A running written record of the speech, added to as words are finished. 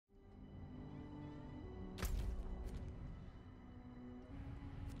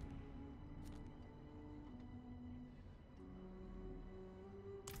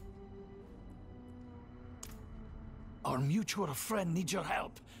mutual friend needs your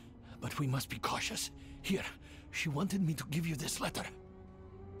help. But we must be cautious. Here, she wanted me to give you this letter.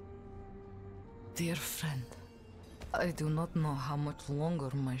 Dear friend, I do not know how much longer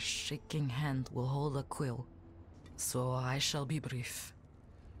my shaking hand will hold a quill, so I shall be brief.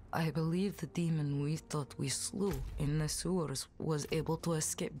 I believe the demon we thought we slew in the sewers was able to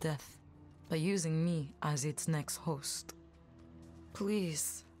escape death by using me as its next host.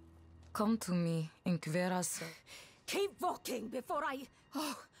 Please, come to me in Kvera's... Keep walking before I...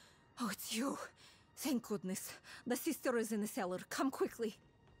 Oh, it's you. Thank goodness. The sister is in the cellar. Come quickly.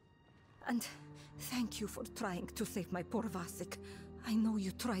 And thank you for trying to save my poor Vasek. I know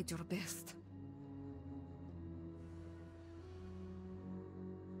you tried your best.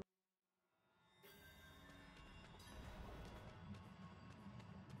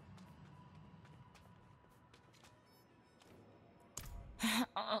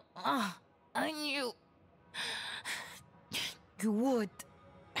 I knew you would.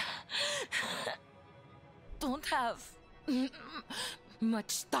 Don't have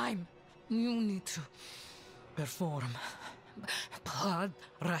much time. You need to perform blood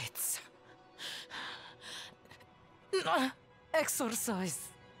rites. Exorcise.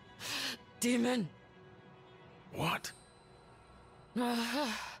 Demon. What?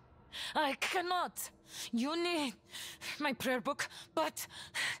 I cannot. You need my prayer book, but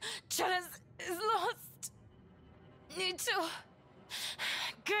Chalice is lost. Need to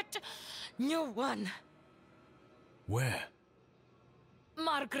get new one. Where?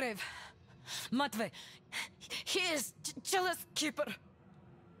 Margrave. Matvey. He is Chalice keeper.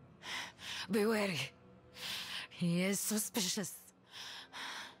 Be wary. He is suspicious.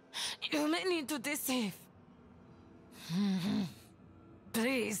 You may need to deceive.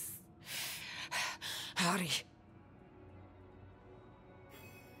 Please. Hurry.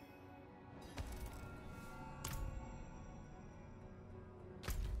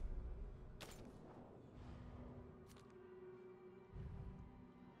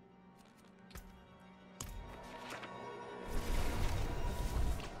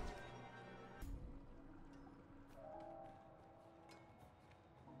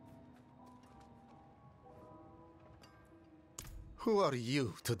 Who are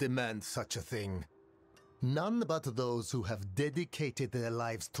you to demand such a thing? None but those who have dedicated their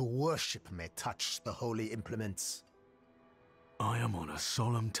lives to worship may touch the holy implements. I am on a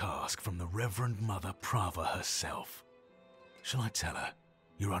solemn task from the Reverend Mother Prava herself. Shall I tell her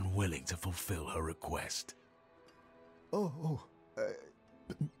you're unwilling to fulfill her request?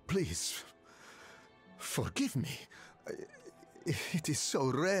 Please, forgive me. It is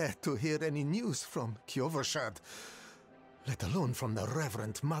so rare to hear any news from Kjovershad, let alone from the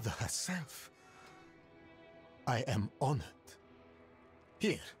Reverend Mother herself. I am honored.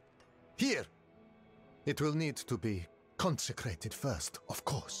 Here. It will need to be consecrated first, of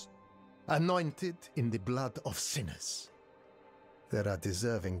course. Anointed in the blood of sinners. There are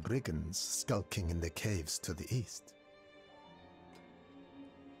deserving brigands skulking in the caves to the east.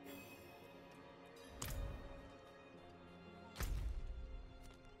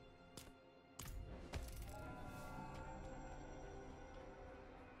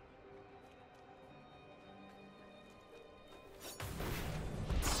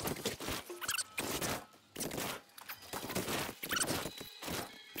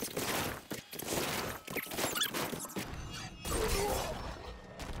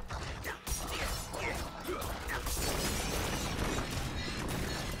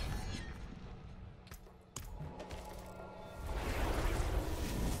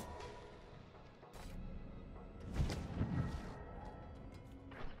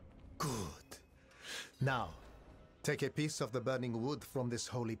 Now, take a piece of the burning wood from this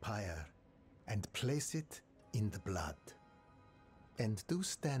holy pyre and place it in the blood. And do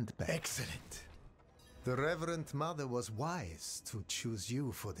stand back. Excellent. The Reverend Mother was wise to choose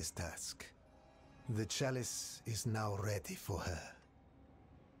you for this task. The chalice is now ready for her.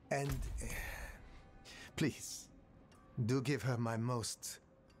 And please, do give her my most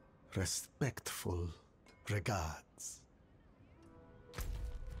respectful regards.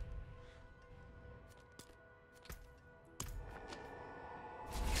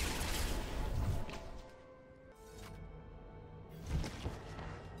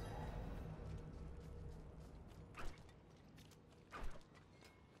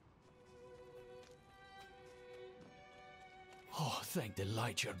 Oh, thank the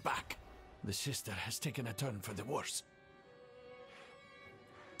light you're back. The sister has taken a turn for the worse.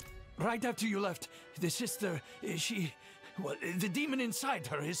 Right after you left, the sister, well, the demon inside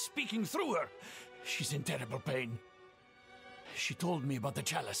her is speaking through her. She's in terrible pain. She told me about the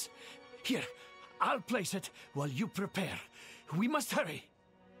chalice. Here, I'll place it while you prepare. We must hurry.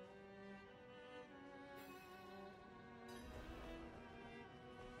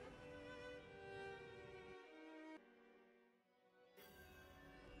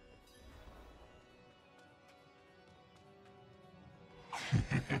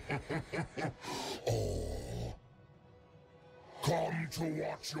 Oh. Come to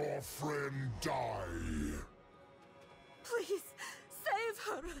watch your friend die. Please, save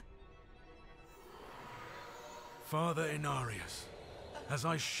her! Father Inarius, as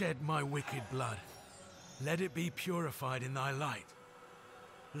I shed my wicked blood, let it be purified in thy light.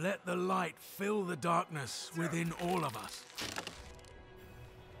 Let the light fill the darkness within all of us.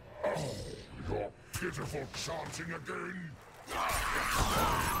 Oh, your pitiful chanting again?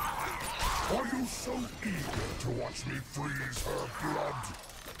 Are you so eager to watch me freeze her blood?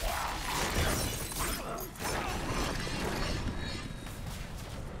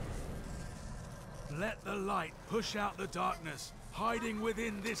 Let the light push out the darkness hiding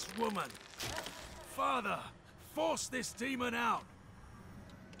within this woman. Father, force this demon out.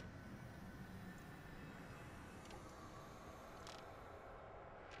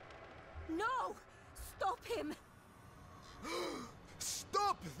 No! Stop him!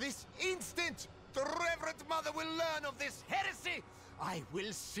 Stop this instant! The Reverend Mother will learn of this heresy! I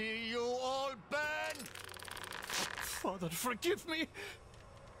will see you all burn! Father, forgive me!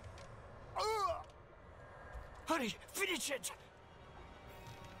 Hurry, finish it!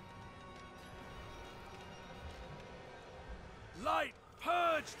 Light,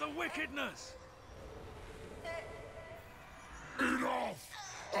 purge the wickedness! Enough!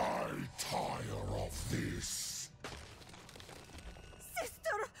 I tire of this.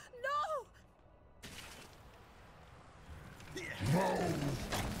 Sister, no! No!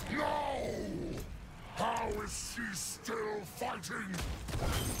 No! How is she still fighting?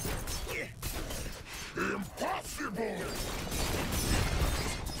 Impossible!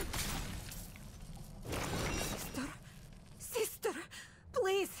 Sister,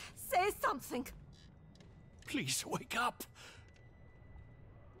 please, say something! Please, wake up!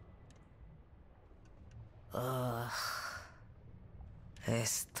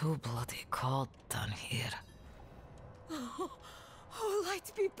 It's too bloody cold down here. Oh,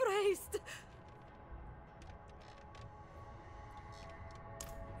 light be praised!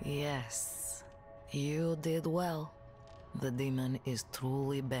 Yes, you did well. The demon is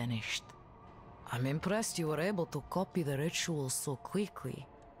truly banished. I'm impressed you were able to copy the rituals so quickly.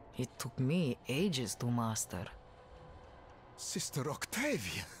 It took me ages to master. Sister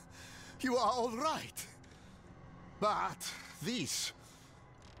Octavia, you are all right. But these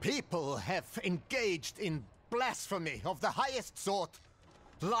people have engaged in blasphemy of the highest sort.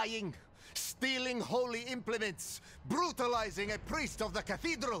 Lying, stealing holy implements, brutalizing a priest of the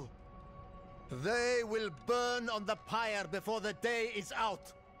cathedral. They will burn on the pyre before the day is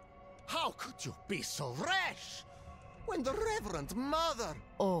out. How could you be so rash? When the Reverend Mother...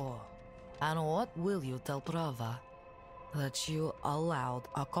 Oh, and what will you tell Prava? That you allowed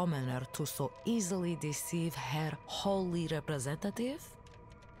a commoner to so easily deceive her holy representative?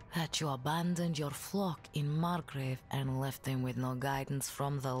 That you abandoned your flock in Margrave and left them with no guidance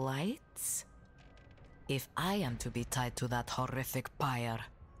from the lights? If I am to be tied to that horrific pyre,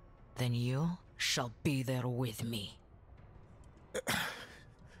 then you shall be there with me.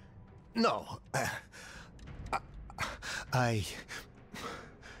 No, I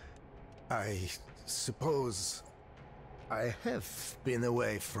suppose I have been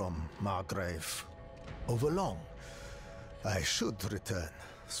away from Margrave overlong. I should return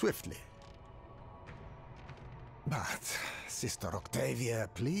swiftly. But, Sister Octavia,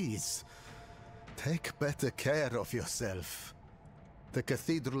 please, take better care of yourself. The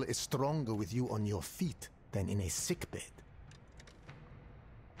cathedral is stronger with you on your feet than in a sickbed.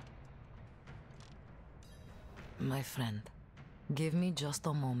 My friend, give me just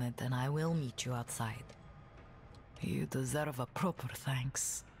a moment and I will meet you outside. You deserve a proper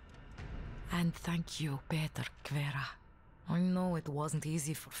thanks. And thank you, Peter Kvera. I know it wasn't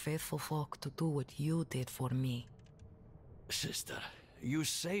easy for faithful folk to do what you did for me. Sister, you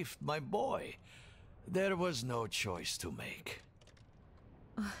saved my boy. There was no choice to make.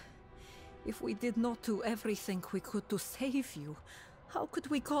 If we did not do everything we could to save you, how could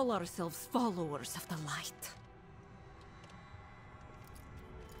we call ourselves followers of the light?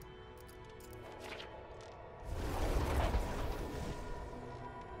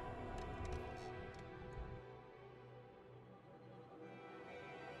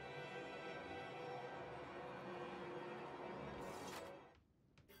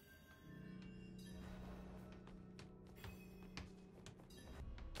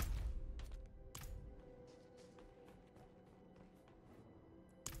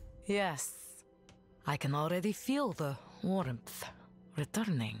 Yes. I can already feel the warmth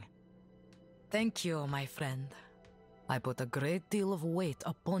returning. Thank you, my friend. I put a great deal of weight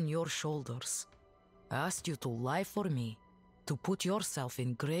upon your shoulders. I asked you to lie for me, to put yourself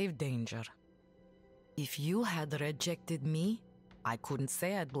in grave danger. If you had rejected me, I couldn't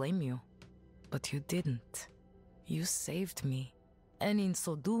say I'd blame you. But you didn't. You saved me, and in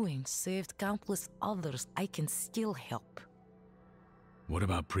so doing, saved countless others I can still help. What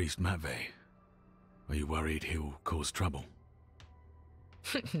about Priest Matvey? Are you worried he'll cause trouble?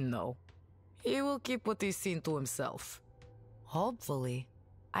 No. He will keep what he's seen to himself. Hopefully,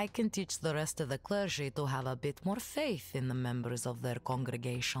 I can teach the rest of the clergy to have a bit more faith in the members of their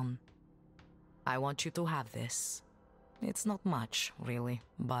congregation. I want you to have this. It's not much, really,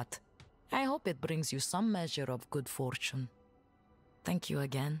 but I hope it brings you some measure of good fortune. Thank you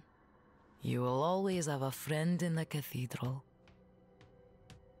again. You will always have a friend in the cathedral.